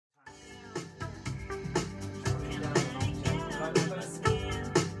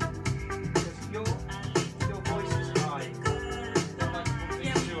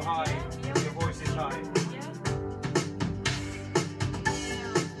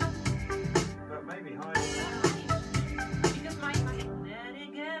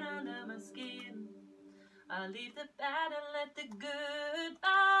leave the bad and let the good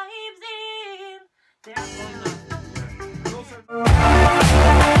vibes in. They're going on.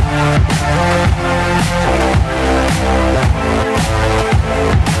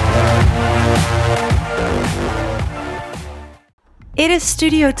 It is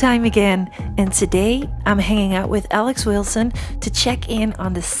studio time again, and today I'm hanging out with Alex Wilson to check in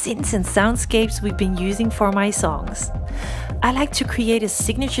on the synths and soundscapes we've been using for my songs. I like to create a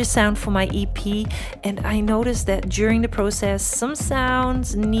signature sound for my EP, and I noticed that during the process some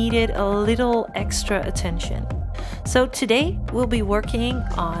sounds needed a little extra attention. So today we'll be working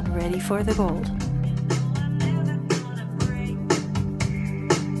on Ready for the Gold.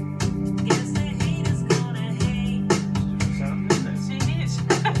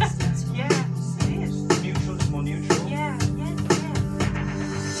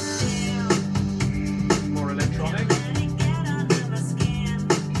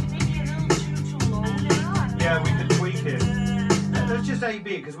 A,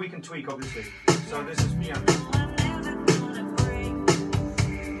 B, because we can tweak obviously. So this is, yeah.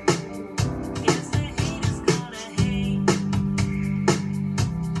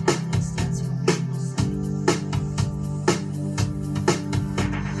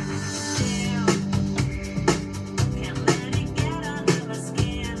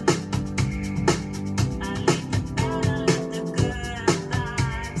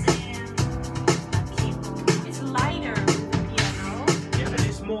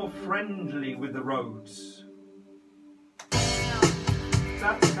 Friendly with the Rhodes.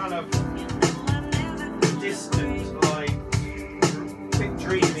 That's kind of distant, like big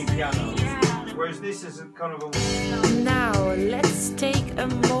dreamy piano. Whereas this is kind of a... Now let's take a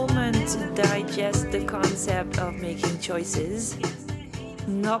moment to digest the concept of making choices.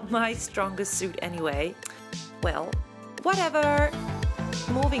 Not my strongest suit anyway. Well, whatever.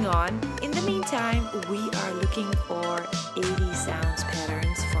 Moving on. In the meantime, we are looking for 80 sounds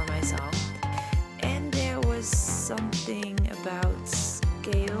patterns for my song. And there was something about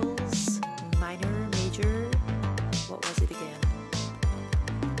scales, minor, major. What was it again?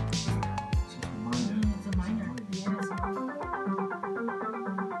 It's minor. It's a minor, yes.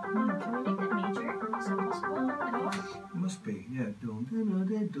 Can we make that major? Is that possible at all? Must be, yeah. Do, do, do,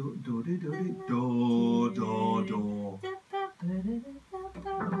 do, do, do, do, do, do, do. There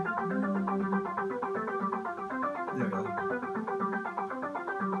we go.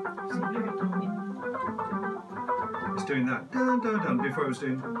 It's doing that. Dun, dun, dun, before it was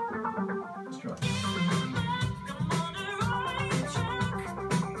doing. Let's try.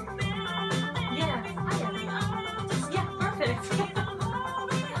 Yeah, perfect.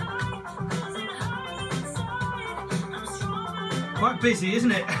 Quite busy,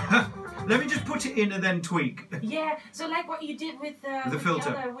 isn't it? Let me just put it in and then tweak. Yeah, so like what you did with the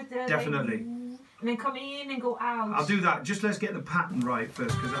filter. with the, Definitely. Like, and then come in and go out. I'll do that. Just let's get the pattern right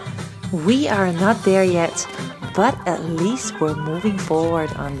first, because that... We are not there yet, but at least we're moving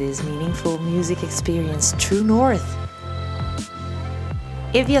forward on this meaningful music experience true north.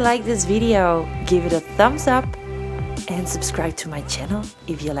 If you like this video, give it a thumbs up and subscribe to my channel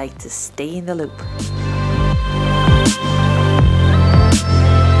if you like to stay in the loop.